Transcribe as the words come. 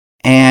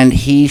and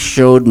he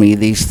showed me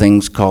these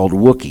things called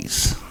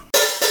Wookiees.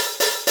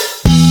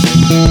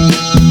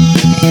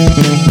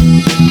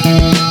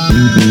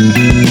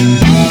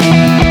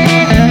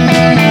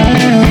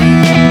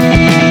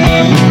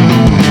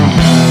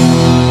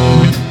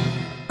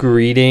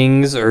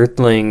 Greetings,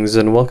 Earthlings,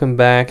 and welcome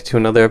back to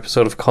another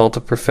episode of Cult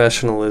of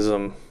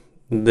Professionalism.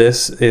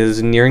 This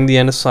is nearing the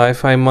end of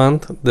Sci-Fi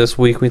Month. This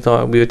week we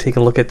thought we would take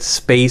a look at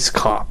Space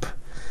Cop.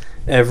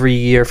 Every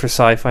year for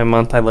Sci-Fi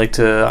Month, I like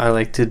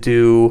to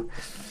do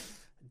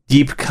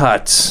deep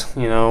cuts,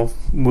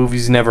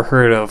 movies you never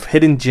heard of,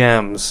 hidden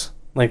gems,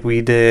 like we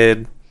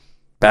did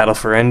Battle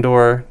for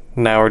Endor.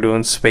 Now we're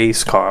doing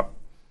Space Cop.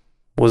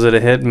 Was it a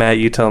hit, Matt?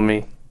 You tell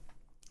me.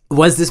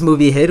 Was this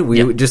movie a hit?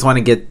 We just want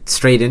to get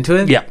straight into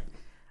it? Yeah.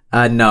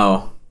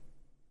 No.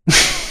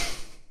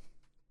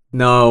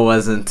 No, it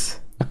wasn't.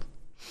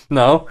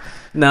 No?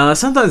 No,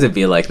 sometimes it'd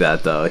be like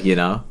that, though,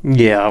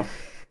 Yeah.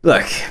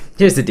 Look,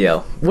 here's the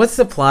deal. What's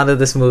the plot of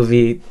this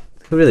movie?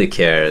 Who really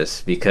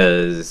cares?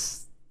 Because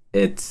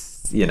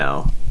it's,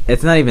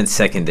 it's not even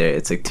secondary.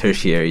 It's like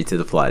tertiary to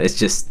the plot.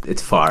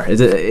 It's far.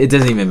 It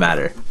doesn't even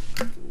matter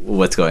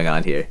what's going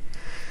on here.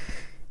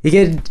 You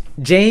get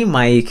Jay,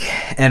 Mike,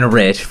 and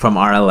Rich from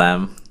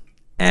RLM,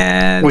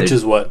 and which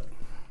is what?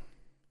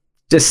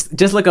 Just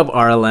look up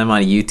RLM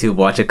on YouTube,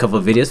 watch a couple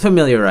of videos,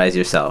 familiarize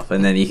yourself,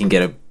 and then you can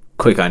get a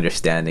quick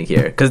understanding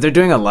here, because they're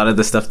doing a lot of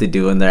the stuff they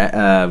do in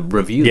their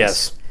reviews.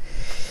 Yes.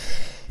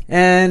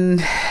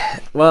 And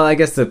well, I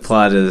guess the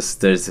plot is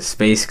there's a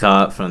space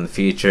cop from the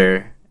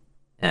future,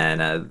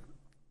 and a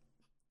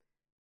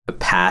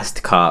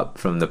past cop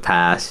from the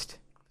past.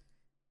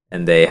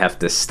 And they have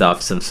to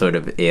stop some sort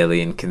of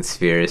alien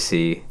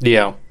conspiracy.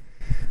 Yeah.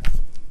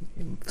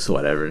 So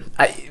whatever.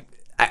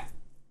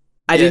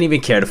 I didn't even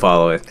care to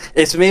follow it.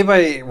 It's made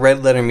by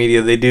Red Letter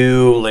Media. They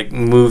do like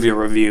movie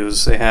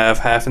reviews. They have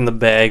Half in the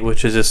Bag,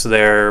 which is just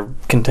their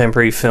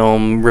contemporary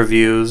film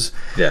reviews.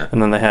 Yeah.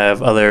 And then they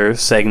have other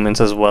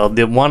segments as well.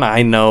 The one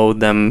I know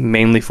them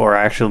mainly for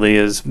actually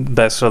is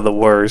Best of the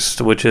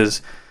Worst, which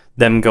is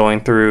them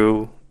going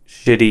through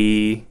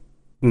shitty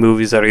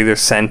movies that are either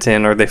sent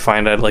in or they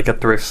find at like a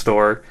thrift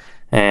store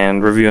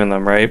and reviewing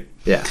them, right?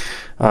 Yeah.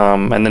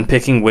 And then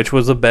picking which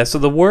was the best of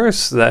the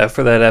worst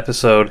for that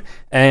episode.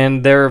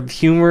 And their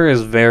humor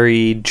is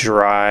very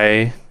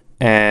dry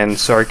and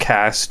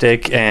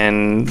sarcastic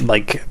and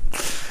like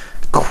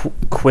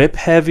quip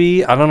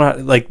heavy. I don't know,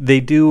 like they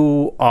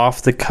do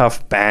off the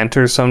cuff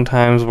banter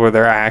sometimes where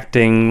they're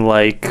acting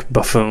like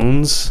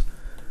buffoons.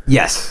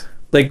 Yes.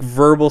 Like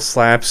verbal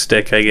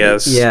slapstick, I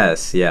guess.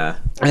 Yes, yeah.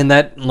 And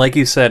that, like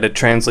you said, it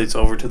translates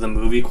over to the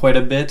movie quite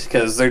a bit,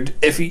 because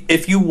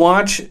if you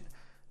watch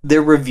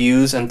their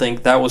reviews and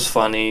think that was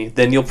funny,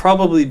 then you'll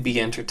probably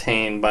be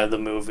entertained by the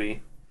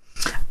movie.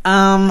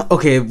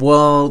 Okay,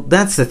 well,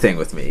 that's the thing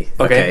with me.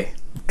 Okay,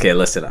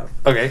 listen up.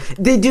 Okay.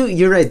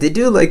 You're right, they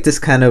do like this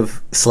kind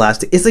of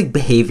slapstick. It's like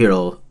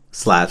behavioral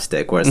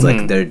slapstick, where it's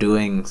like they're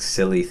doing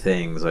silly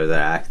things, or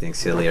they're acting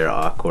silly or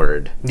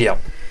awkward. Yeah.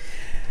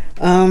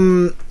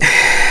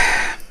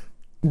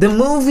 The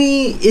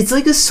movie, it's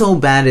like a so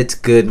bad it's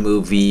good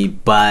movie,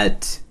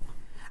 but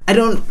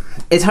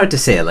it's hard to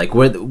say. Like,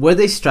 were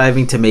they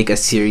striving to make a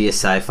serious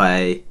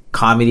sci-fi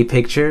comedy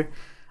picture?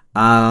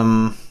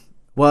 Well,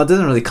 it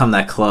doesn't really come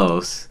that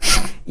close.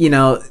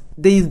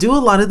 They do a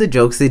lot of the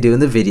jokes they do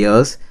in the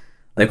videos,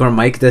 like where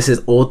Mike does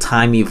his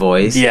old-timey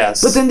voice.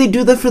 Yes. But then they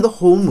do that for the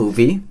whole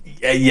movie.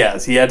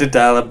 Yes, he had to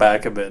dial it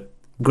back a bit.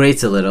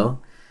 Grates a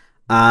little.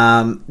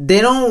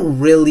 They don't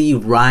really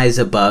rise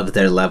above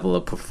their level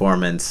of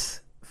performance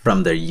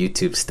from their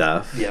YouTube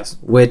stuff. Yes.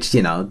 Which,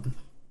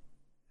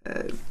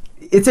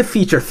 it's a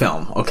feature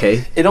film,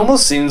 okay? It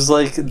almost seems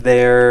like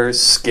they're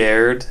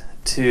scared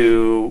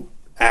to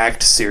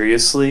act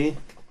seriously,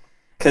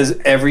 because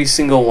every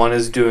single one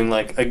is doing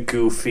like a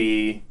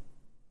goofy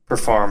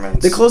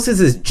performance. The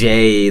closest is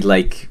Jay,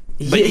 like...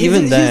 But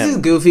even then... His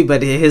is goofy,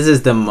 but his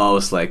is the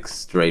most, like,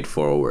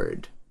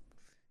 straightforward.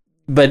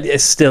 But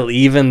it's still,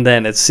 even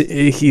then,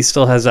 he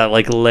still has that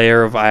like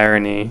layer of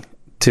irony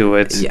to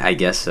it. Yeah, I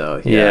guess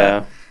so.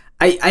 Yeah.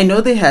 I know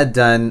they had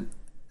done,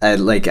 I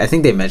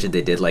think they mentioned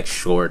they did like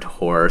short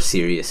horror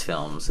serious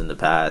films in the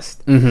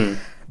past. Mm-hmm.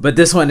 But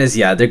this one is,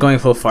 they're going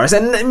full farce.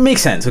 And it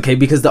makes sense, okay?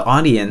 Because the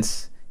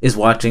audience is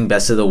watching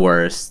Best of the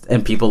Worst,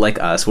 and people like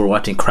us, we're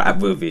watching crap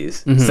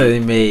movies. Mm-hmm. So they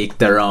make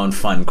their own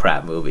fun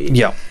crap movie.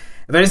 Yeah.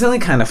 But it's only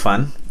kind of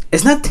fun.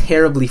 It's not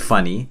terribly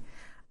funny.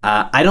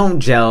 I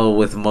don't gel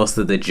with most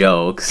of the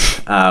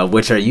jokes,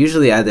 which are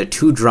usually either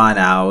too drawn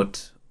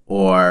out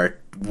or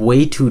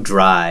way too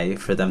dry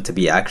for them to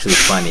be actually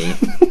funny.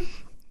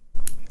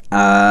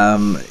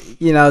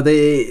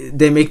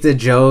 They make the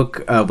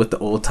joke with the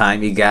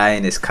old-timey guy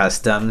and his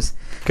customs.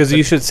 Because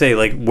you should say,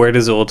 like, where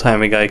does the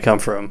old-timey guy come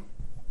from?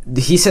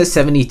 He says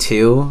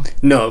 72.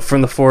 No, from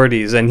the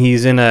 40s, and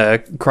he's in a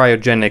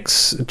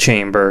cryogenics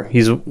chamber.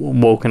 He's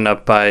woken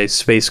up by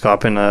Space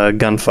Cop in a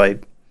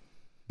gunfight.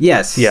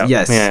 Yes, yeah,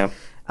 yes. Yeah.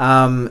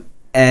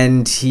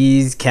 And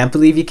he can't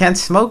believe you can't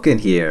smoke in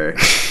here.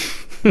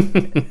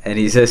 And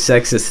he says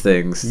sexist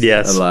things.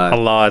 Yes, a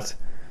lot.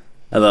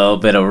 a little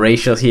bit of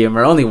racial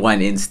humor. Only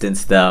one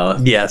instance though.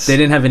 Yes. They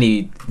didn't have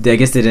any. I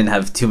guess they didn't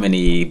have too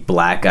many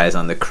black guys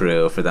on the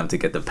crew for them to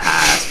get the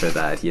pass for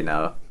that.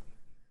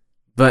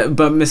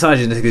 But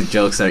misogynistic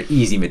jokes are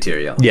easy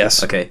material.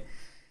 Yes. Okay.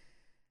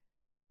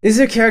 Is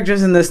there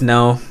characters in this?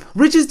 No.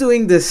 Rich is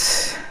doing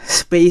this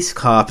space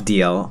cop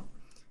deal,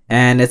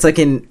 and it's like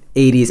an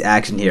 80s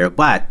action hero,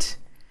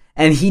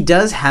 and he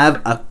does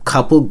have a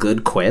couple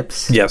good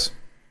quips. Yes.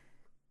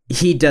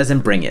 He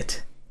doesn't bring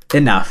it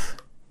enough.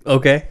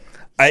 Okay.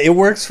 It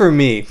works for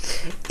me.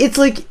 It's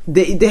like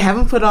they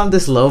haven't put on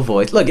this low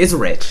voice. Look, it's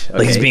Rich. Okay?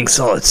 Like he's being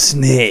Solid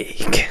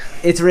Snake.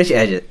 It's Rich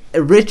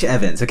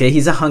Evans. Okay,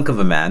 he's a hunk of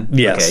a man.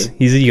 Yes. Okay?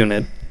 He's a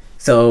unit.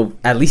 So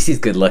at least he's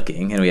good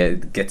looking, and we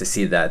get to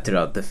see that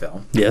throughout the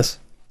film. Yes.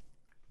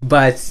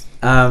 But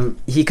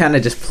he kind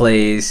of just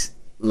plays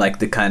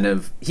like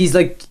he's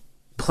like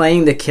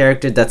playing the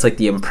character that's like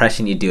the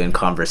impression you do in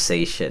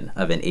conversation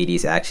of an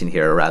 80s action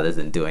hero rather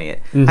than doing it.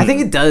 Mm-hmm. I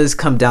think it does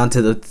come down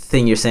to the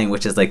thing you're saying,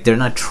 which is like they're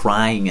not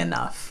trying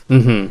enough.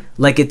 Mm-hmm.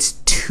 Like it's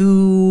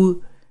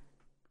too.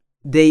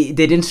 They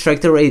didn't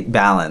strike the right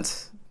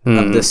balance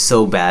of the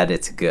so bad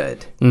it's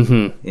good.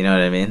 Mm-hmm. You know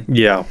what I mean?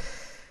 Yeah.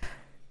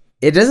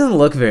 It doesn't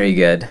look very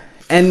good.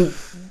 And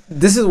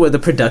this is where the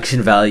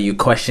production value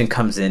question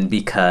comes in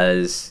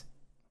because,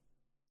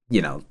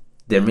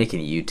 they're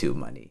making YouTube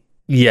money.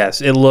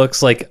 Yes, it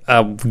looks like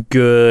a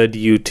good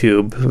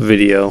YouTube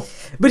video.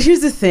 But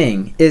here's the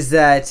thing, is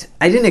that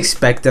I didn't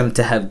expect them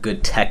to have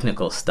good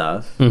technical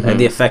stuff. Mm-hmm.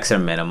 The effects are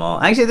minimal.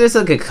 Actually, there's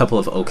like a couple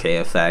of okay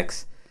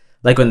effects.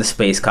 Like when the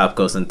space cop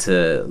goes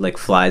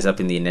flies up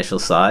in the initial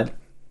shot.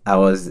 I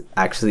was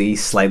actually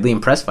slightly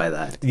impressed by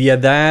that. Yeah,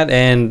 that,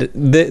 and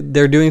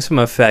they're doing some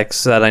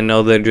effects that I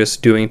know they're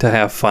just doing to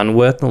have fun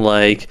with,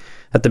 like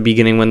at the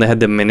beginning when they had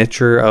the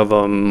miniature of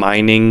a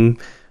mining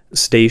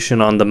station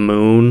on the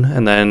moon,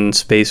 and then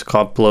Space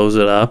Cop blows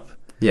it up.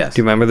 Yes.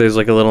 Do you remember there's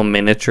like a little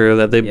miniature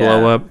that they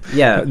blow up?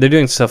 Yeah. They're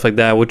doing stuff like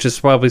that, which is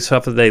probably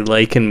stuff that they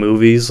like in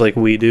movies like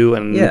we do,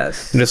 and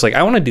yes. I'm just like,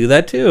 I want to do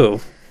that too.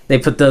 They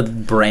put the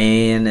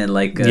brain and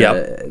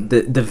Yep.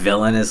 the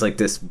villain is like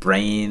this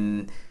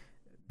brain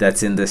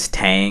that's in this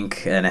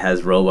tank and it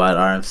has robot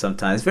arms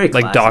sometimes. Very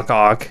classic. Like Doc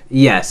Ock.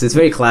 Yes, it's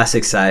very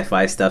classic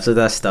sci-fi stuff. So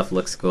that stuff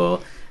looks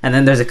cool. And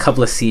then there's a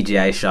couple of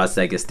CGI shots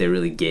that I guess they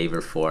really gave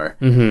her for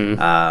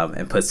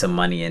and put some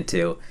money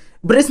into.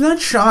 But it's not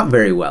shot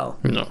very well.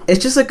 No.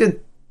 It's just like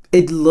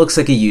it looks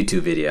like a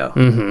YouTube video.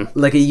 Mm-hmm.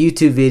 Like a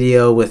YouTube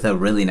video with a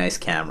really nice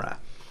camera.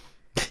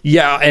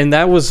 Yeah, and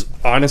that was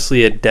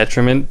honestly a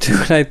detriment to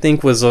it, I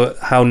think, was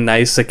how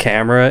nice the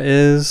camera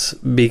is,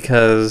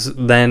 because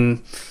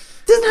then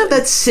It doesn't have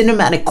that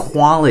cinematic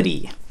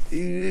quality.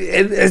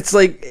 it's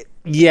like,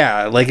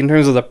 yeah, like in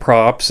terms of the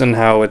props and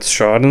how it's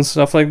shot and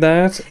stuff like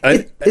that.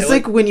 It's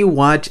like when you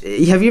watch.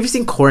 Have you ever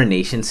seen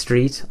Coronation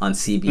Street on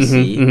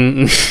CBC?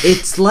 Mm-hmm.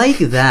 It's like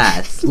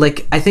that.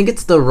 Like I think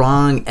it's the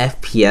wrong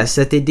FPS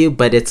that they do,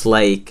 but it's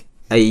like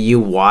you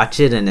watch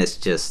it and it's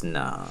just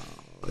no.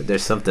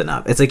 There's something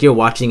up. It's like you're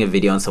watching a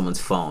video on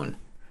someone's phone.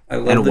 I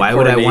love And the why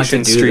would I want to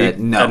Coronation do Street that?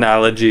 No.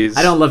 analogies.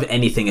 I don't love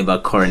anything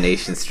about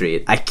Coronation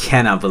Street. I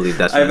cannot believe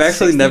that's. I've been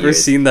actually 60 never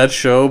years. seen that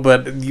show,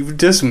 but you've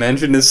just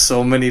mentioned it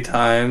so many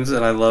times,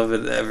 and I love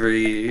it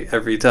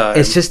every time.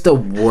 It's just the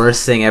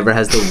worst thing ever.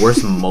 Has the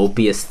worst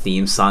mopiest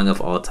theme song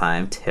of all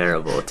time.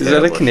 Terrible. Is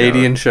that a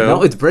Canadian show?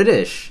 No, it's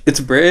British.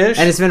 It's British,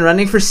 And it's been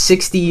running for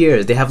 60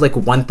 years. They have like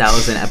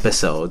 1,000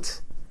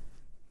 episodes.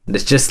 And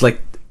it's just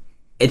like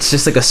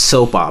a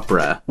soap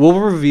opera. we'll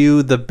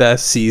review the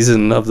best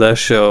season of that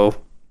show.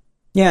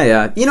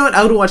 Yeah. You know what?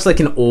 I would watch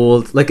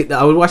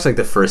I would watch like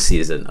the first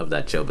season of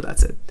that show, but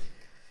that's it.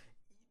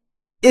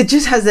 It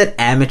just has that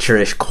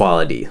amateurish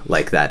quality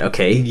like that,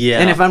 okay? Yeah.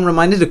 And if I'm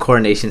reminded of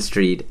Coronation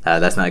Street,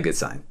 that's not a good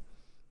sign.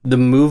 The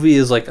movie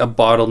is like a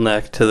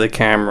bottleneck to the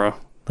camera.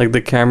 Like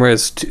the camera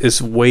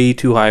is way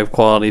too high of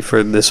quality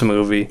for this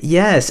movie.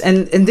 Yes,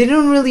 and they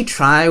don't really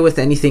try with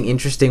anything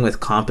interesting with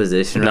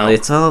composition. No. Really.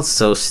 It's all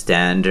so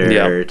standard.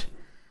 Yep.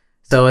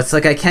 So it's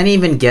like I can't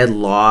even get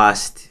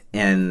lost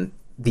in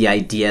the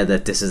idea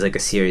that this is like a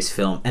serious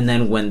film. And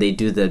then when they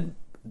do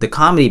the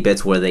comedy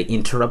bits where they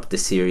interrupt the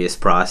serious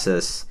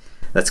process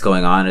that's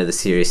going on or the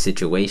serious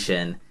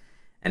situation,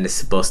 and it's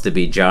supposed to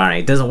be jarring,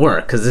 it doesn't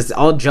work because it's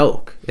all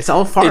joke. It's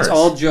all farce. It's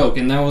all joke,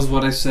 and that was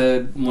what I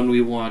said when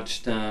we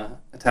watched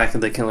Attack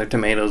of the Killer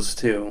Tomatoes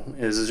too.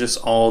 Is just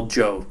all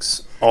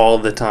jokes all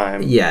the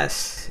time.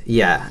 Yes,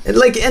 yeah,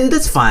 and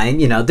that's fine.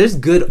 There's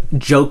good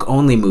joke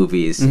only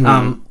movies,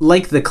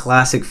 like the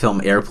classic film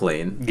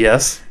Airplane.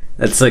 Yes.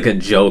 That's like a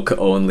joke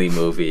only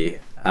movie.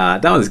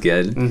 That was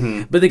good.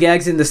 But the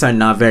gags in this are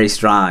not very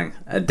strong.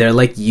 They're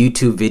like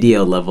YouTube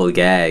video level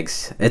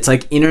gags. It's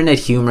like internet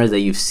humor that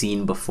you've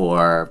seen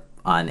before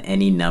on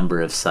any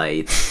number of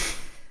sites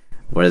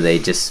where they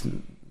just,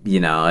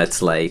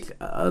 it's like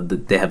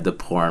they have the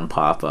porn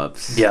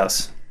pop-ups.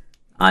 Yes.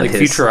 On Like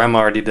Futurama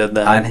already did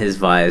that. On his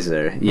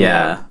visor.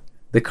 Yeah.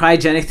 The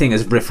cryogenic thing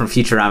is ripped from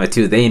Futurama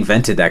too. They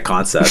invented that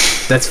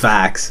concept. That's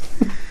facts.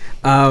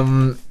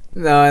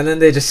 No, and then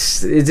they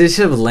just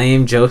have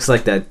lame jokes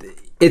like that.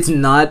 It's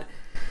not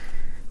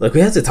Look,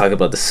 we have to talk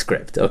about the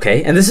script,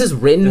 okay? And this is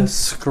written. The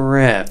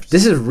script.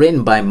 This is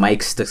written by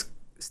Mike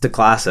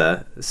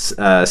Stoklasa,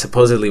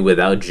 supposedly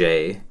without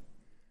Jay.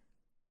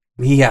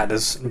 He had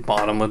his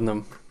bottom with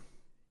them.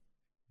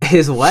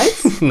 His what?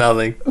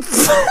 Nothing.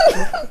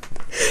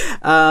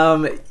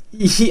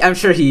 I'm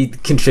sure he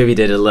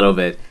contributed a little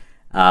bit,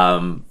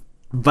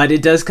 but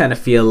it does kind of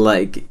feel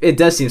like it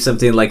does seem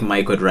something like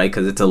Mike would write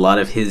because it's a lot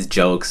of his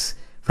jokes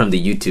from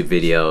the YouTube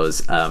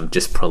videos,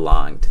 just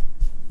prolonged.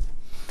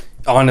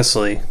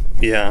 Honestly,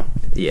 yeah.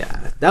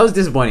 Yeah, that was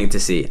disappointing to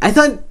see. I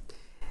thought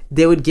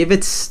they would give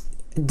it.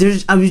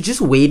 I was just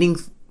waiting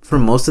for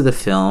most of the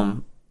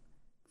film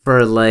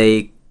for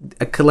like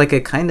a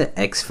kind of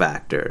X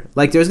factor.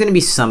 Like there's gonna be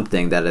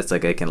something that it's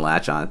like I can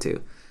latch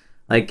onto.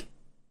 Like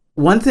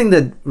one thing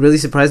that really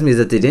surprised me is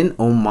that they didn't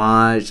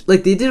homage.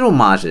 Like they did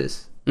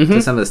homages to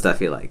some of the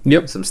stuff you like.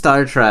 Yep. Some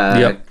Star Trek.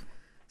 Yep.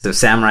 Some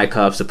Samurai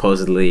Cop,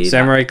 supposedly.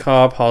 Samurai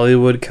Cop,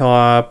 Hollywood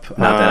Cop.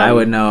 Not that I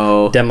would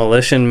know.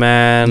 Demolition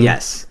Man.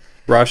 Yes.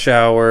 Rush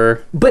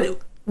Hour. But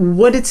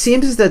what it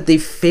seems is that they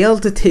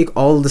failed to take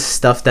all the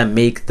stuff that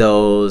make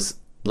those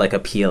like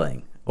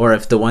appealing, or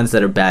if the ones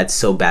that are bad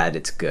so bad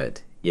it's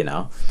good, you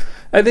know.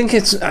 I think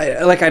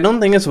I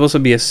don't think it's supposed to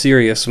be a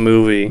serious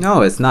movie.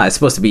 No, it's not. It's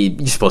supposed to be.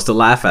 You're supposed to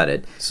laugh at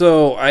it.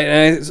 So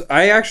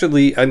I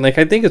actually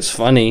I think it's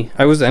funny.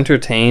 I was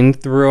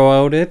entertained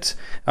throughout it.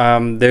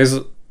 There's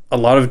a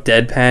lot of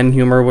deadpan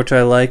humor which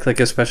I like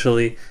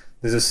especially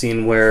there's a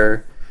scene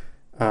where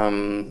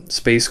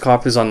Space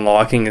Cop is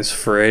unlocking his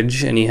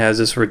fridge and he has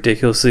this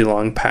ridiculously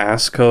long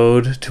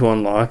passcode to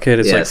unlock it.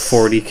 It's like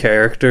 40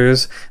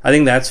 characters. I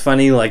think that's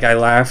funny. Like I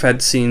laugh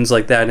at scenes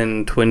like that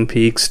in Twin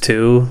Peaks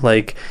too.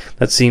 Like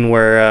that scene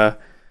where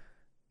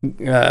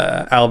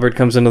Albert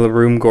comes into the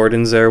room.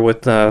 Gordon's there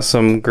with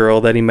some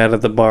girl that he met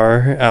at the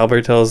bar.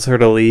 Albert tells her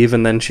to leave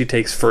and then she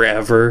takes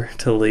forever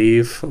to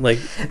leave. Like,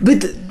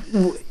 but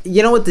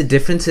you know what the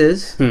difference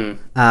is?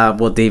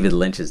 Well, David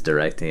Lynch is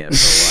directing it for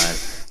a while.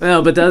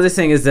 No, but the other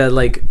thing is that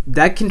like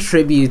that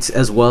contributes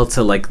as well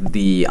to like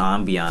the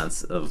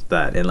ambiance of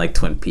that in like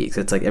Twin Peaks.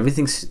 It's like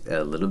everything's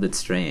a little bit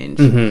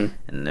strange and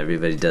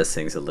everybody does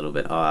things a little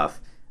bit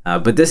off.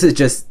 But this is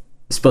just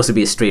supposed to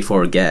be a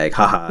straightforward gag.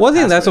 Haha. Well, I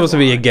think that's supposed to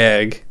be a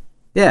gag.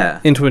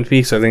 Yeah. In Twin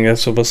Peaks, I think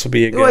that's supposed to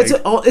be a gag.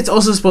 Well, it's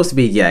also supposed to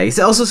be a gag. It's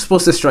also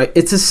supposed to strike.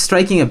 It's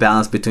striking a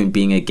balance between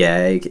being a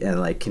gag and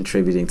like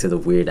contributing to the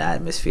weird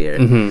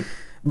atmosphere.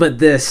 But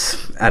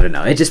this, I don't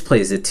know, it just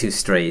plays it too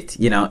straight.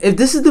 You know, if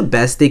this is the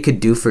best they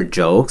could do for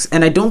jokes,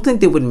 and I don't think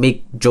they would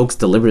make jokes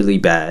deliberately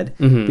bad,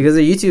 because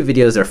their YouTube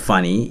videos are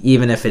funny,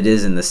 even if it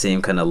is in the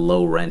same kind of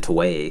low rent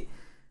way.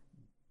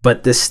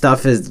 But this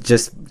stuff is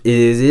just, it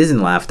isn't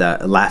laugh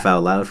out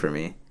loud for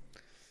me.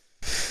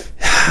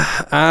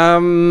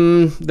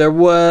 There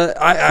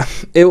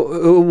was, it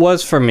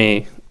was for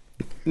me.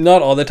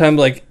 Not all the time,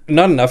 like,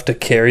 not enough to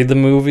carry the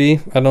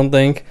movie, I don't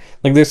think.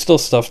 Like, there's still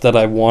stuff that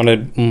I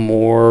wanted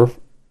more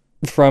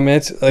from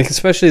it, like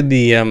especially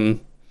the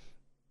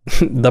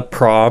the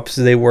props.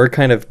 They were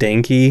kind of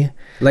dinky.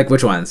 Like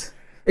which ones?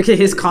 Okay,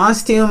 his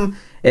costume,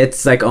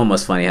 it's like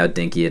almost funny how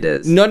dinky it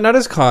is. Not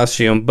his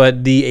costume,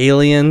 but the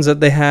aliens that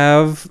they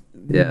have.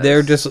 Yes.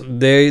 They're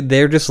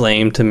just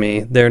lame to me.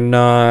 They're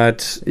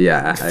not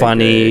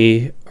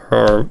funny,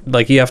 or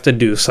like you have to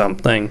do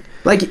something.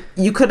 Like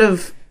you could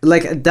have,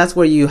 like that's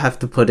where you have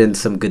to put in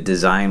some good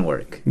design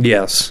work.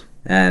 Yes.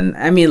 And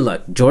I mean,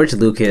 look, George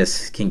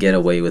Lucas can get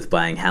away with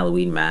buying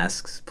Halloween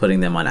masks, putting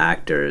them on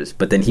actors,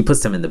 but then he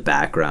puts them in the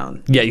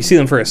background. Yeah, you see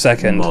them for a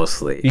second.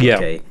 Mostly. Yeah.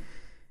 Okay.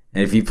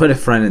 And if you put it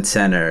front and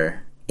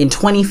center, in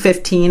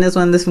 2015 is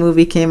when this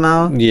movie came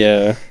out.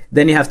 Yeah.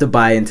 Then you have to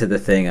buy into the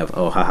thing of,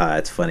 oh, haha,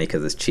 it's funny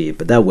because it's cheap.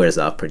 But that wears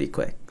off pretty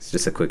quick. It's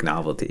just a quick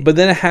novelty. But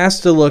then it has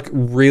to look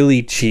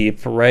really cheap,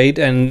 right?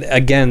 And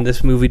again,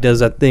 this movie does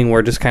that thing where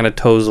it just kind of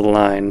toes the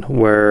line,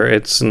 where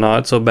it's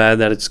not so bad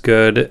that it's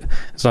good.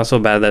 It's not so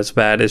bad that it's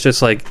bad. It's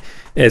just like,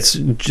 it's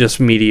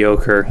just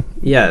mediocre.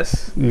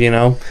 Yes. You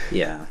know?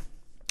 Yeah.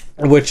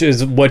 Which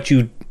is what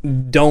you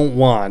don't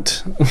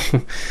want.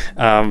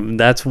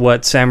 That's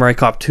what Samurai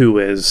Cop 2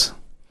 is.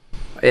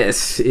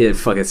 It's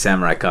fucking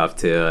Samurai Cop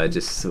 2. I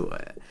just,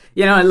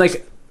 you know,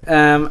 like,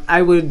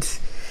 I would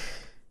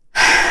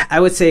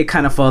say it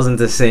kind of falls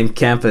into the same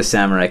camp as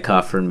Samurai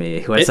Cop for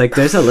me. Where it's like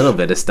there's a little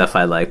bit of stuff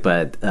I like,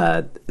 but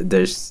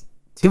there's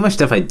too much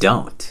stuff I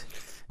don't.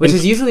 Which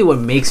is usually what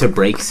makes or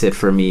breaks it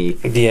for me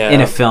in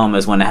a film,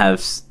 is when it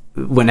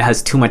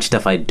has too much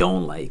stuff I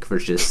don't like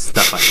versus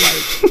stuff I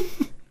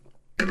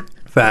like.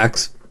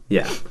 Facts.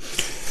 Yeah.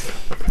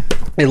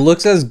 It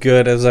looks as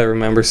good as I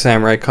remember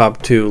Samurai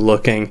Cop 2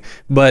 looking,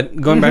 but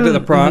going back to the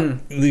prop,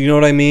 you know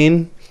what I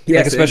mean? Yes,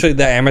 like especially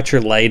the amateur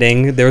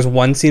lighting. There was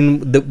one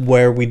scene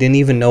where we didn't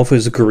even know if it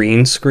was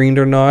green screened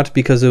or not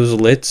because it was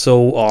lit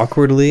so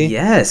awkwardly.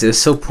 Yes, it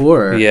was so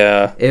poor.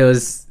 Yeah. It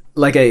was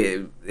like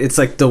it's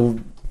like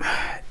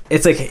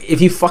it's like if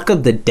you fuck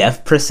up the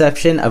depth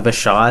perception of a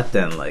shot,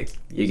 then like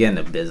you're getting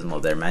abysmal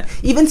there, man.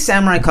 Even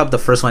Samurai Cop, the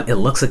first one, it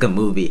looks like a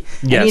movie.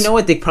 Yes. And you know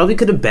what? They probably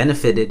could have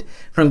benefited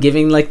from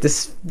giving like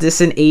this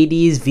an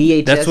 80s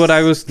VHS. That's what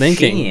I was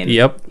thinking. sheen.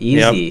 Yep.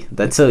 Easy. Yep.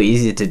 That's so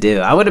easy to do.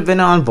 I would have been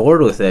on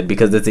board with it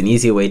because it's an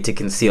easy way to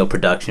conceal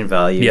production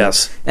value.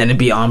 Yes. And to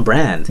be on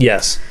brand.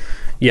 Yes.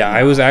 Yeah,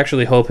 I was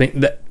actually hoping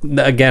that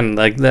again,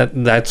 like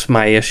that's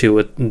my issue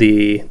with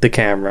the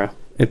camera.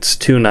 It's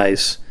too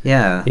nice.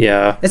 Yeah.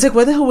 Yeah. It's like,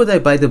 why the hell would I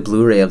buy the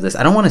Blu-ray of this?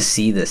 I don't want to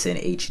see this in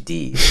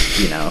HD,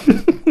 you know?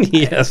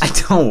 Yes.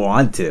 I don't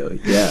want to.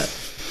 Yeah.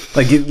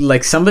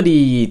 Like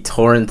somebody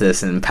torrent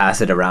this and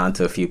pass it around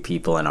to a few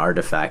people and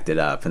artifact it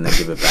up and then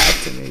give it back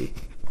to me.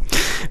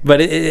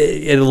 But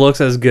it looks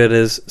as good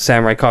as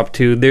Samurai Cop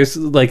 2. There's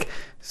like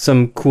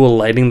some cool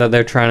lighting that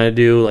they're trying to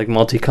do, like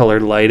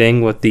multicolored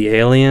lighting with the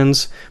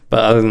aliens. But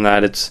other than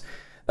that, it's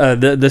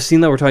the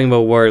scene that we're talking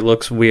about where it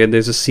looks weird.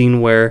 There's a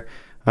scene where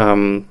I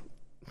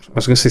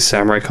was gonna say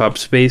Samurai Cop,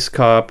 Space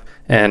Cop,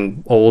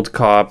 and Old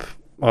Cop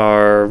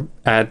are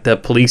at the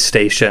police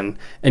station,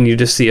 and you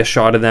just see a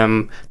shot of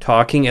them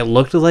talking. It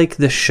looked like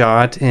the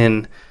shot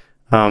in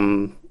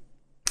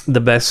the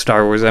best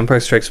Star Wars, Empire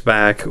Strikes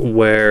Back,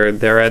 where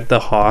they're at the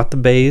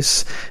Hoth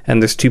base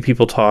and there's two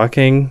people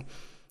talking.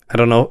 I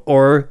don't know.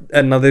 Or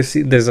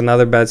there's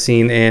another bad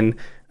scene in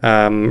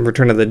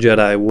Return of the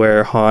Jedi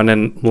where Han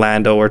and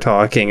Lando are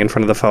talking in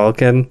front of the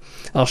Falcon.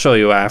 I'll show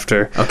you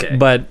after. Okay.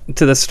 But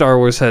to the Star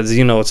Wars heads,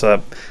 you know what's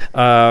up.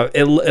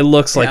 It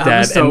looks like I'm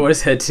that. a Star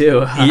Wars head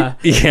too.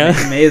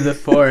 Yeah. May the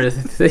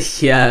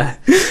 4th. Yeah.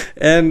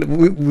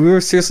 And we were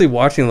seriously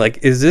watching, like,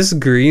 is this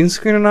green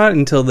screen or not?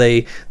 Until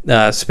they,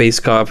 Space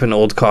Cop and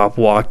Old Cop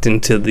walked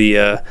into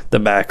the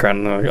background.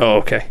 And they're like, oh,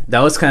 okay. That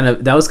was kind of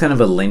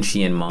a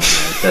Lynchian moment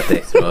that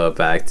they throw it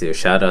back to.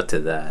 Shout out to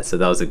that. So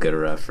that was a good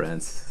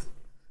reference.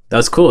 That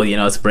was cool. You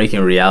know, it's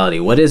breaking reality.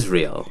 What is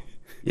real?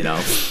 You know,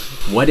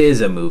 what is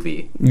a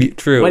movie?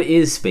 True. What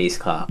is Space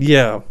Cop?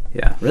 Yeah.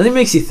 Yeah, really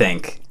makes you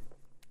think.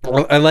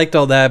 I liked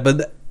all that,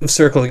 but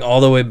circling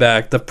all the way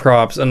back, the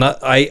props, and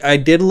I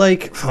did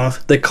like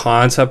the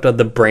concept of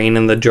the brain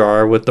in the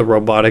jar with the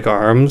robotic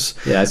arms.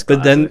 Yeah, it's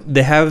but then classic.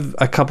 they have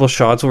a couple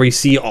shots where you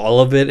see all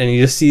of it, and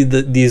you just see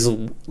these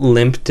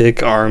limp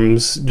dick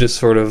arms just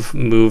sort of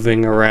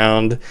moving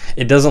around.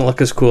 It doesn't look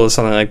as cool as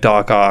something like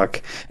Doc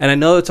Ock, and I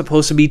know it's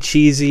supposed to be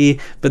cheesy,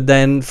 but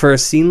then for a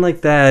scene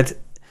like that,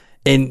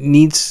 it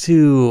needs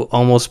to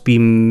almost be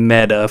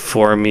meta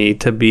for me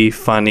to be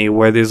funny,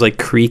 where there's like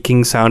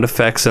creaking sound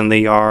effects in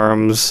the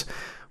arms,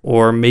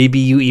 or maybe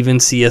you even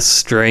see a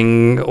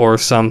string or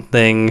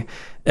something.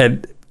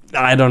 And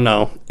I don't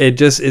know. It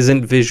just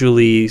isn't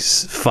visually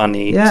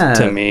funny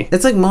to me.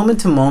 It's like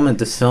moment to moment,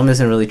 this film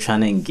isn't really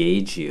trying to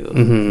engage you.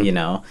 Mm-hmm. You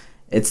know,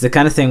 it's the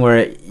kind of thing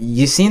where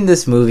you've seen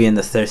this movie in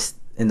the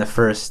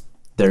first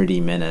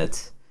 30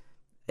 minutes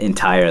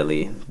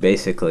entirely,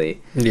 basically.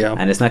 Yeah.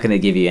 And it's not going to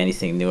give you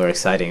anything new or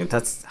exciting.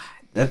 That's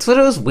what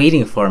I was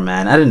waiting for,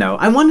 man. I don't know.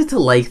 I wanted to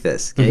like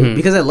this, okay?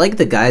 Because I like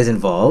the guys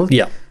involved.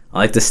 Yeah. I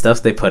like the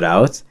stuff they put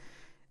out.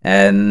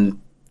 And,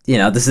 you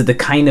know, this is the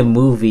kind of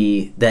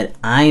movie that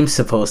I'm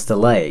supposed to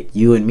like.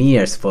 You and me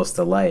are supposed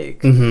to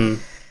like.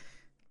 Mm-hmm.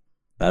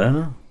 I don't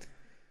know.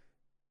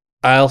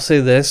 I'll say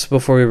this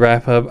before we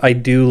wrap up. I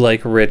do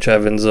like Rich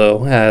Evans,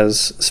 though, as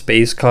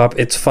Space Cop.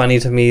 It's funny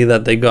to me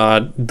that they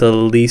got the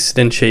least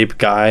in shape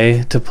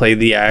guy to play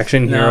the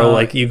action hero. No.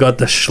 Like, you got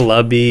the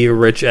schlubby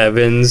Rich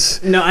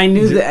Evans. No, I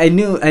knew that. I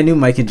knew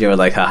Mike and Joe were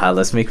like, haha,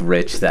 let's make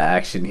Rich the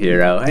action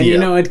hero. And you Yeah.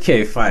 know what?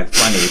 Okay, fine,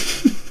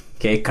 funny.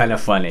 Okay, kind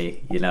of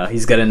funny. You know,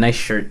 he's got a nice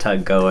shirt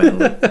tuck going.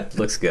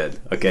 Looks good.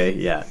 Okay,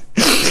 yeah.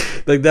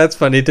 Like, that's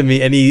funny to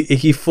me. And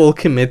he full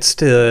commits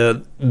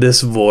to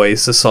this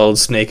voice, a Solid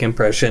Snake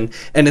impression.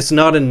 And it's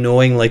not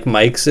annoying like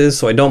Mike's is,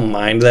 so I don't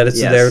mind that it's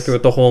Yes. there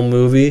throughout the whole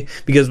movie.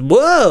 Because,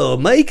 whoa,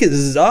 Mike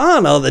is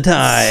on all the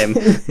time.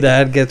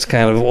 That gets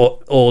kind of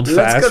old-fashioned.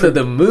 Let's go to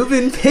the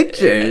moving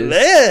pictures.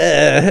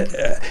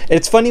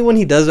 It's funny when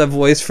he does that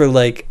voice for,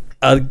 like,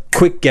 a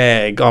quick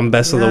gag on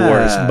Best of the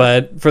Worst. Yeah.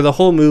 But for the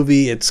whole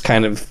movie, it's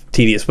kind of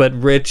tedious. But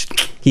Rich,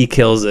 he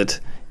kills it.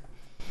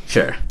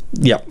 Sure,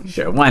 Yeah.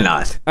 sure. Why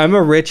not? I'm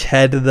a rich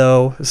head,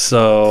 though,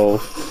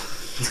 so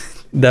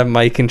that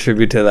might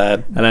contribute to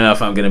that. I don't know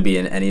if I'm gonna be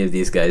in any of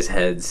these guys'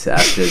 heads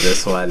after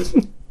this one.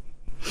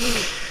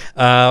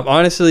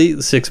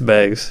 Honestly, 6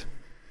 bags.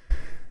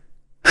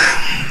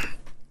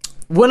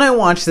 When I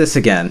watch this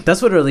again,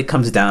 that's what it really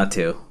comes down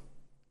to.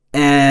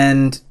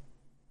 And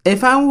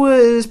if I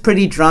was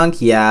pretty drunk,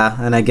 yeah,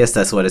 and I guess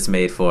that's what it's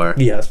made for.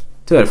 Yes.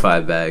 2 out of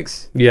 5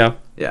 bags. Yeah.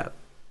 Yeah.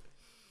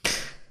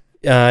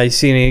 You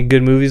seen any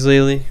good movies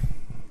lately?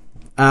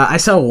 I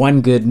saw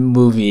one good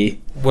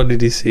movie What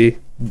did you see?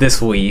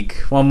 this week.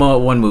 One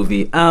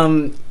movie.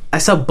 I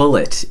saw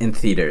Bullet in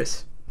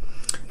theaters.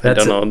 I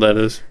don't know what that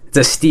is. It's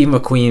a Steve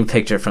McQueen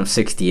picture from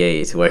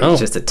 '68 where he's Oh.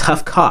 just a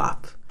tough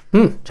cop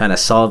Hmm. trying to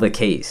solve a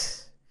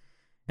case.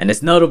 And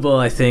it's notable,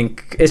 I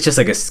think. It's just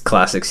like a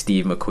classic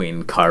Steve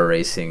McQueen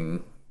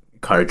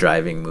car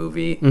driving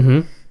movie. Mm-hmm.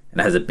 And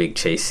it has a big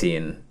chase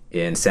scene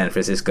in San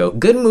Francisco.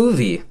 Good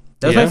movie.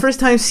 That was Yeah? my first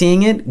time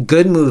seeing it.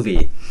 Good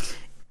movie.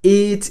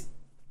 It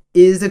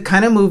is the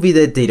kind of movie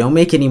that they don't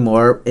make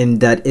anymore, in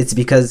that it's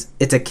because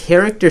it's a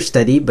character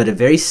study, but a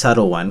very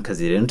subtle one because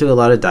they didn't do a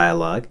lot of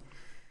dialogue.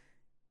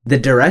 The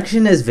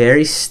direction is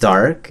very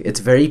stark. It's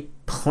very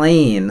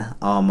plain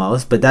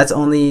almost, but that's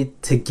only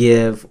to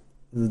give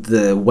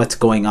the what's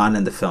going on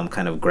in the film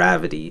kind of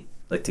gravity,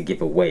 like to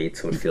give a weight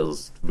so it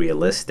feels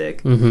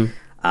realistic.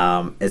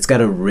 It's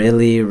got a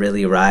really,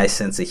 really wry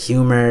sense of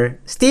humor.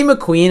 Steve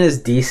McQueen is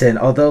decent,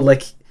 although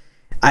like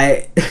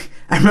I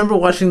I remember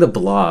watching The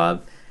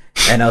Blob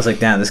and I was like,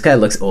 damn, this guy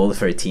looks old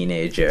for a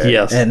teenager.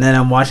 Yes. And then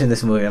I'm watching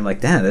this movie, I'm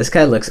like, damn, this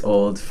guy looks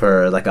old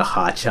for like a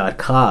hotshot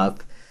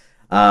cop.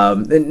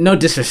 No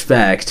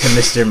disrespect to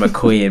Mr.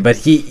 McQueen, but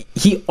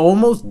he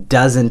almost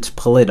doesn't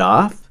pull it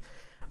off.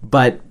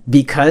 But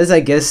because I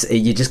guess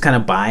you just kind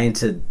of buy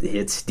into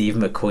it's Steve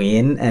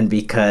McQueen, and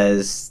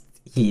because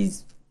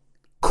he's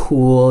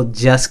cool,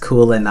 just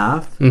cool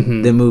enough,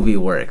 the movie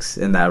works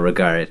in that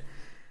regard.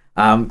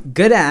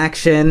 Good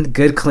action,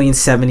 good clean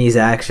 70s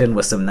action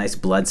with some nice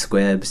blood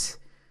squibs.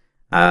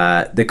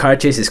 The car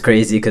chase is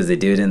crazy because they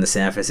do it in the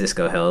San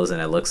Francisco hills,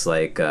 and it looks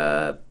like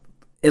the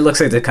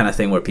kind of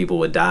thing where people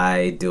would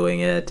die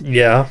doing it.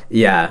 Yeah.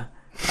 Yeah.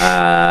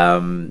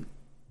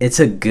 It's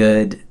a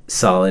good,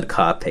 solid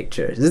cop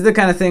picture. This is the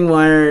kind of thing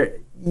where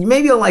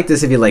maybe you'll like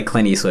this if you like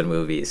Clint Eastwood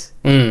movies.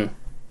 Maybe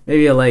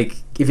you'll like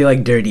if you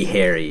like Dirty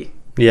Harry.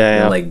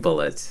 Yeah. Or like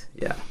Bullets.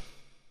 Yeah.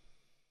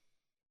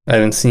 I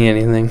didn't see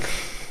anything.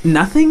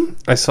 Nothing?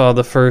 I saw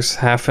the first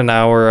half an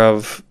hour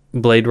of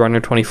Blade Runner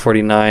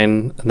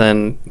 2049,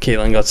 then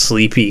Caitlin got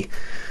sleepy,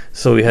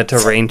 so we had to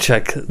rain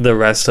check the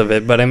rest of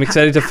it. But I'm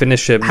excited to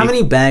finish it. How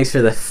many bags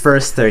for the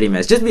first 30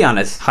 minutes? Just be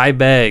honest. High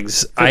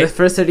bags. For the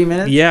first 30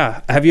 minutes?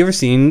 Yeah. Have you ever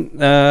seen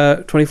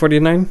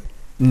 2049?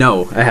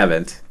 No, I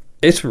haven't.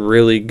 It's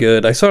really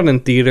good. I saw it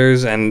in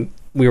theaters, and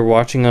we were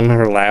watching on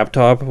her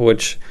laptop,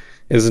 which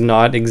is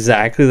not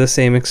exactly the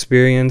same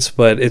experience,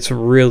 but it's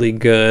really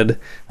good.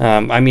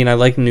 I mean, I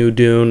like New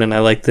Dune, and I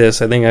like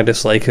this. I think I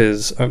just like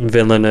his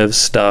Villeneuve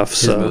stuff. His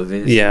so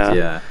movies?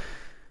 yeah.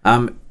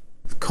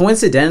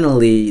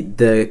 Coincidentally,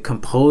 the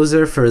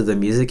composer for the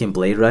music in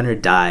Blade Runner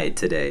died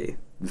today.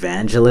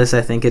 Vangelis,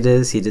 I think it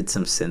is. He did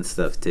some synth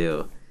stuff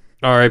too.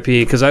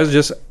 R.I.P. Because I was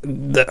just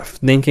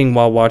thinking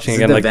while watching This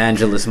is again, the like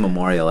Vangelis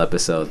Memorial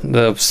episode.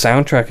 the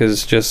soundtrack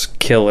is just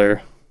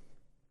killer.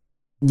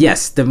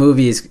 Yes, the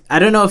movie is. I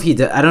don't know if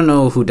I don't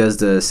know who does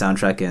the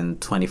soundtrack in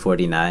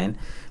 2049,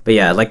 but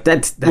yeah, like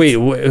that's Wait,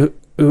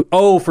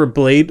 oh, for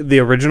Blade, the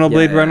original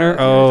Blade Runner?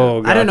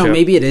 Oh, I don't know. gotcha.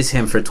 Maybe it is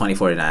him for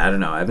 2049. I don't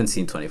know. I haven't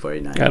seen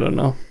 2049. I don't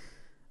know.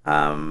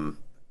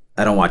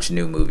 I don't watch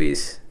new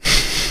movies.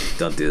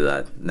 Don't do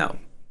that. No.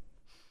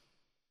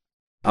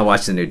 I'll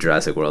watch the new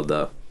Jurassic World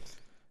though.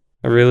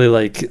 I really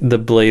like the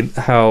Blade,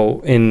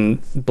 how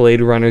in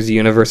Blade Runner's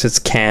universe it's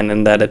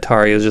canon that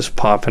Atari is just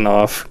popping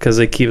off because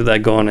they keep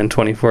that going in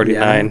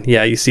 2049.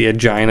 Yeah, you see a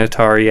giant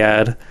Atari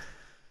ad.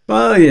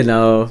 Well, you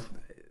know,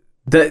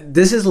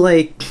 this is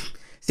like.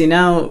 See,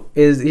 now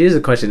here's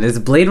a question: is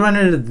Blade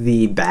Runner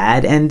the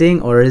bad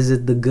ending or is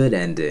it the good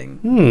ending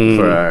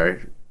for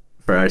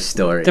our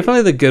story?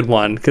 Definitely the good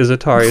one because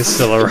Atari is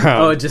still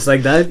around. Oh, just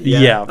like that?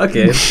 Yeah.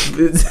 Okay.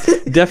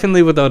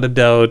 Definitely, without a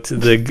doubt,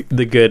 the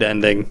good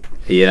ending.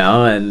 You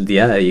know, and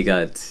yeah, you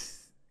got,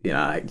 you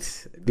know,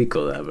 it'd be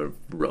cool to have a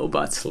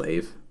robot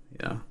slave. You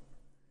know,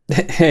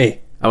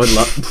 Hey, I would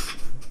love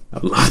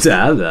to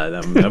have that.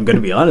 I'm going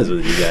to be honest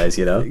with you guys.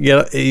 You know,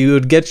 yeah, you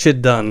would get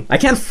shit done. I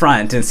can't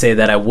front and say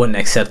that I wouldn't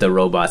accept a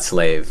robot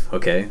slave.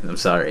 Okay, I'm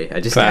sorry, I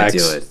just Facts.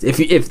 can't do it.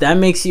 If that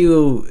makes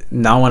you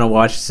not want to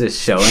watch this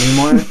show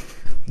anymore,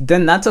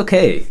 then that's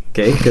okay.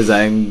 Okay, because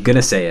I'm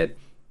gonna say it,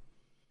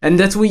 and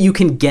that's what you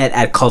can get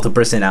at Cult of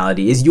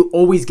Personality is you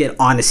always get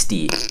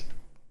honesty.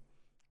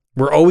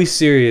 We're always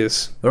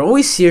serious. We're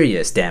always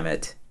serious, damn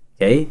it.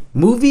 Okay?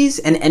 Movies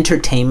and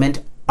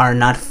entertainment are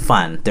not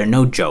fun. They're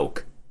no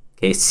joke.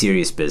 Okay? It's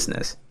serious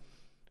business.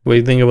 What do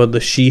you think about the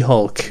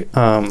She-Hulk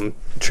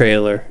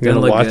trailer? You gonna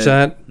look watch good.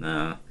 that?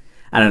 No.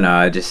 I don't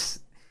know.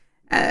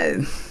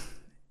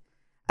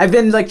 I've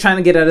been like trying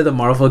to get out of the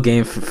Marvel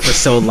game for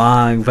so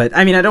long, but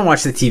I mean, I don't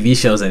watch the TV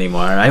shows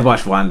anymore. I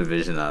watched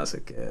WandaVision. I was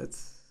like,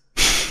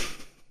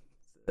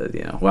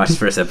 you know, watch the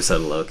first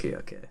episode of Loki.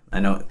 Okay. I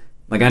know.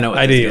 Like, I know.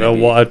 I didn't even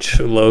watch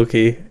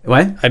Loki.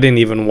 What? I didn't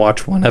even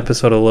watch one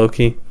episode of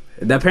Loki.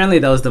 Apparently,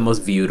 that was the most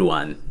viewed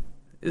one.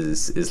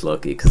 Is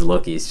Loki because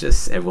Loki's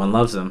just everyone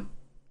loves him.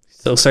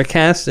 So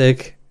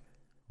sarcastic.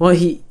 Well,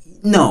 he's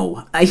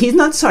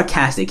not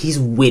sarcastic. He's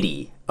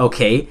witty,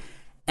 okay?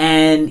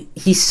 And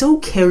he's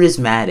so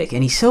charismatic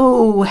and he's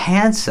so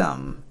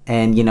handsome.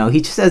 And, you know,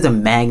 he just has a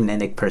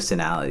magnetic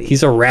personality.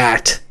 He's a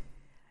rat.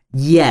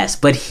 Yes,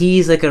 but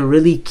he's like a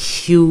really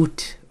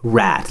cute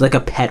rat, like a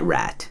pet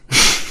rat.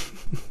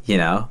 You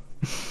know?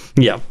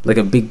 Yeah. Like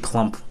a big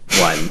plump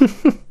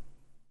one.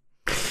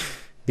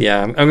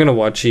 Yeah, I'm gonna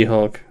watch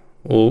She-Hulk.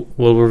 We'll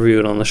review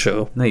it on the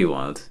show. No, you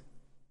won't.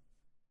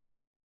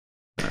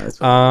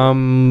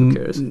 Who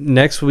cares?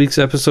 Next week's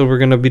episode we're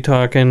gonna be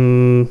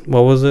talking,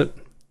 what was it?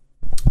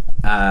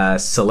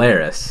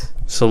 Solaris,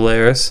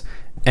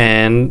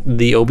 and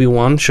the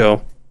Obi-Wan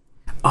show.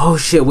 Oh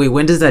shit! Wait,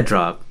 when does that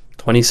drop?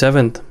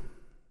 27th.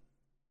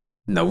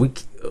 No,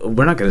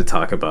 we're not gonna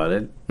talk about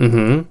it.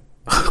 Mm-hmm.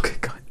 Okay,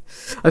 God,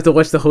 I have to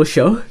watch the whole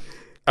show.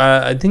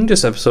 I think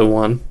just episode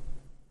 1.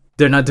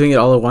 They're not doing it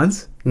all at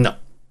once. No.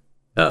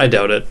 Oh. I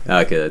doubt it.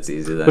 Okay, that's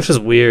easy then. Which is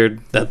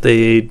weird that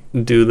they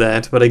do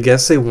that, but I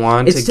guess they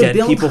want It's to to get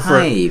build people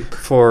hype.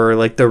 for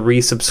like the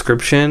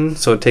resubscription,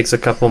 so it takes a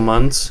couple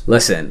months.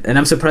 Listen, and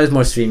I'm surprised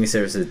more streaming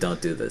services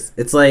don't do this.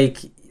 It's like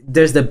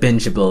there's the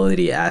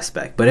bingeability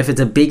aspect, but if it's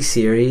a big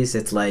series,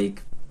 it's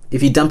like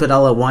if you dump it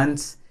all at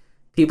once,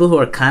 people who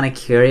are kind of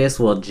curious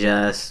will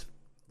just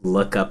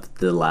look up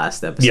the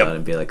last episode Yep.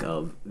 and be like,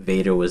 "Oh,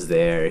 Vader was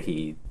there.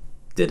 He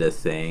did a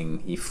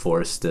thing. He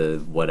forced a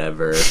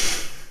whatever."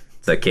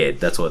 It's like, okay,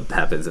 that's what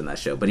happens in that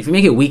show. But if you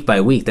make it week by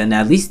week, then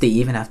at least they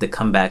even have to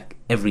come back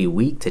every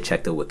week to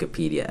check the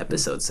Wikipedia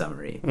episode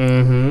summary.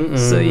 Mm-hmm,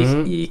 So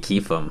you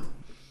keep them.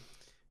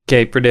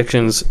 Okay,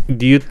 predictions.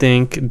 Do you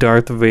think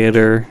Darth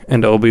Vader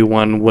and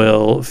Obi-Wan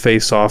will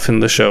face off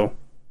in the show?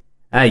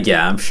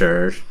 Yeah, I'm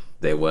sure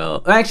they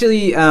will.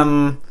 Actually,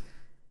 yeah,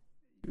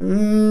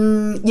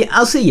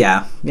 I'll say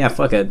yeah. Yeah,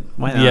 fuck it.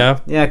 Why not? Yeah?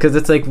 Yeah, because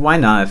it's like, why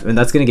not? And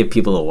that's going to get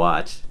people to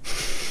watch.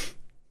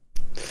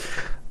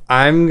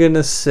 I'm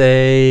gonna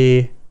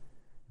say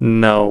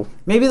no.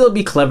 Maybe they'll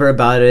be clever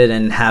about it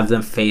and have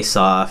them face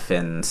off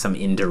in some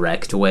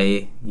indirect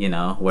way, you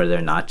know, where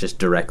they're not just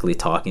directly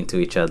talking to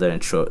each other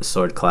and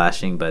sword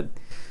clashing, but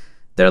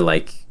they're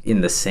like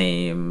in the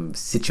same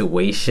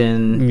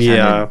situation, Yeah.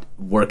 trying to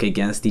work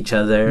against each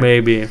other.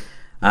 Maybe.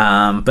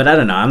 But I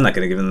don't know. I'm not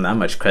going to give them that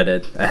much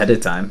credit ahead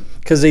of time.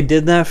 Because they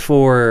did that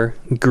for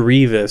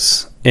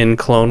Grievous in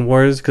Clone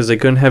Wars, because they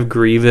couldn't have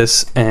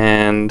Grievous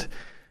and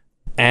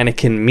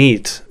Anakin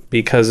meet,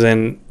 because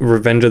in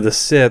Revenge of the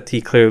Sith, he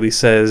clearly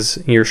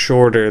says, "You're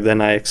shorter than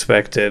I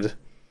expected."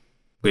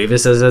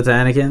 Grievous says that to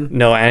Anakin?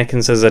 No,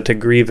 Anakin says that to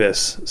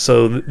Grievous.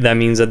 So that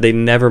means that they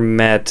never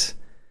met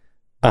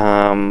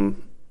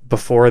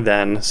before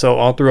then. So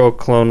all throughout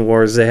Clone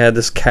Wars, they had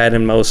this cat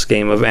and mouse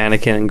game of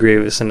Anakin and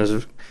Grievous, and it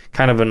was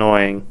kind of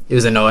annoying. It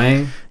was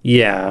annoying?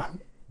 Yeah.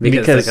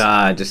 Because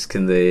like, just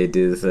can they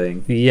do the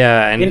thing?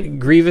 Yeah,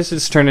 and Grievous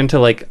has turned into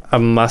like a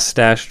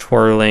mustache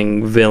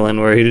twirling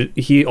villain where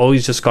he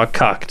always just got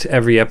cucked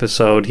every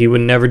episode. He would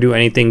never do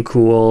anything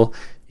cool.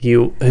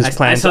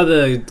 I saw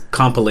the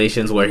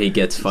compilations where he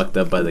gets fucked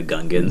up by the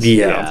Gungans.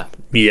 Yeah.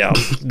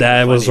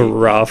 That was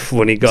rough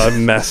when he got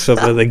messed up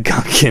by the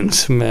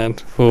Gungans, man.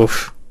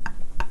 Oof.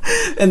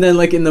 And then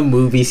like in the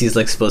movies, he's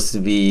supposed to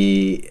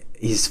be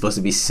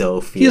so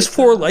fierce. He has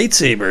 4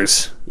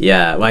 lightsabers.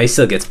 Yeah, well, he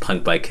still gets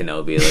punked by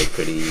Kenobi like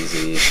pretty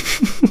easy.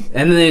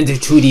 And then in the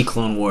 2D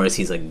Clone Wars,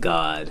 he's like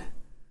God.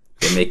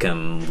 They make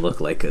him look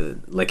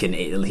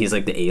he's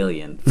like the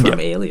alien from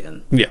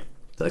Alien. Yeah.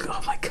 It's like,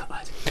 oh my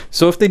God.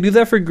 So if they do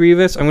that for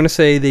Grievous, I'm gonna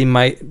say they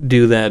might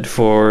do that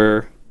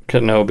for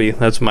Kenobi.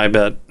 That's my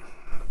bet.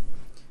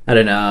 I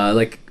don't know.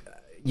 Like,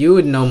 you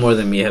would know more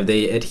than me. Have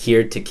they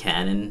adhered to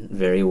canon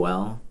very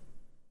well?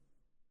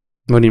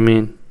 What do you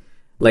mean?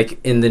 Like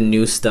in the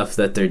new stuff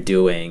that they're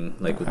doing,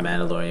 like with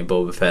Mandalorian,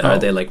 Boba Fett, are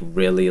they like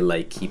really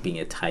like keeping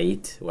it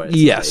tight? Where it's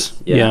yes.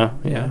 Like,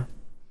 yeah.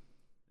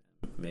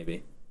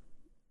 Maybe.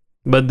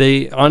 But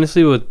they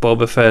honestly, with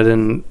Boba Fett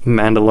and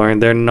Mandalorian,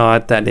 they're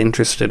not that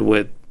interested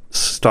with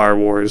Star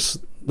Wars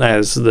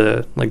as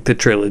the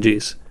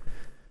trilogies.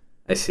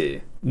 I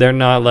see. They're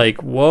not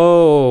like,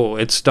 whoa,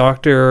 it's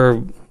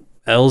Dr.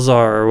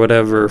 Elzar or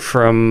whatever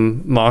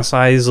from Mos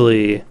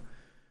Eisley.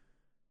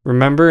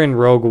 Remember in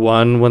Rogue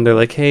One when they're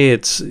like, hey,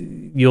 it's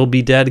You'll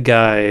Be Dead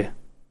guy.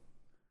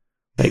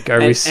 Like, are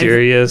we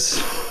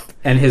serious?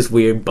 And his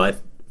weird butt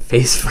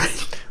face friend.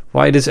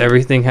 Why does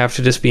everything have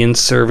to just be in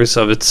service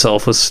of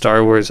itself with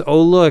Star Wars?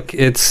 Oh, look,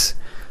 it's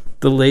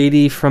the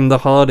lady from the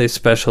holiday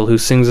special who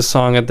sings a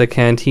song at the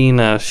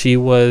cantina. She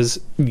was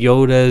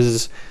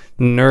Yoda's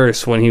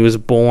nurse when he was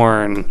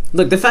born.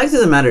 Look, the fact of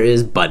the matter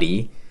is,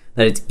 buddy,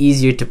 that it's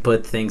easier to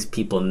put things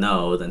people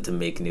know than to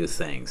make new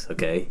things,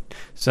 okay?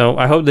 So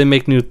I hope they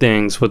make new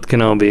things with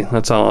Kenobi.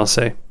 That's all I'll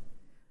say.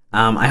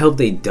 I hope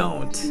they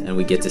don't, and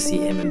we get to see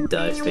him and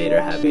Darth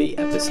Vader have a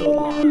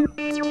episode-long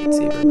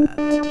lightsaber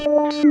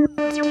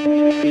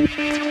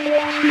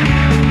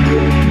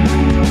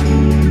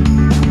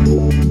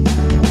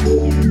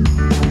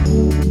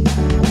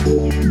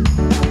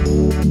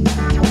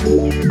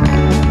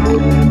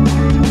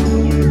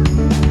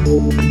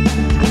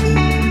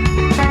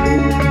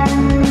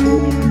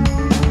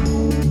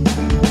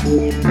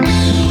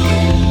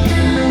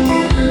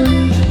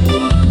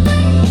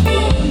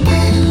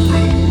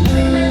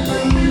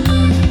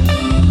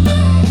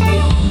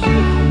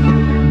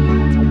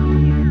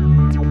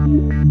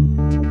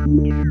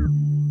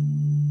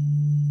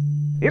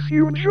If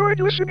you enjoyed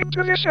listening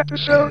to this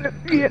episode,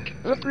 be it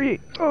the pre,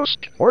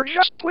 post, or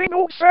just plain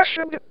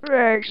old-fashioned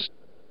rags,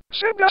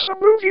 send us a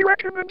movie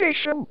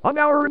recommendation on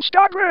our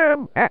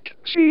Instagram at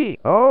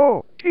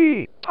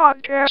COT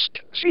Podcast,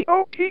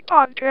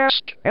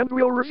 and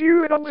we'll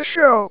review it on the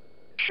show.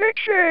 Shake,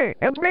 shake,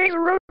 and may the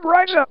road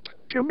rise up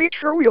to meet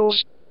your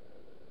wheels.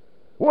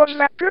 Was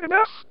that good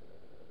enough?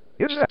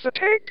 Is that the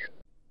take?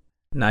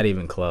 Not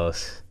even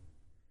close.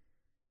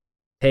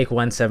 Take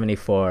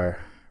 174.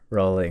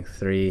 Rolling.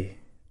 3,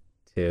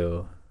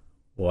 2,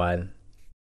 1.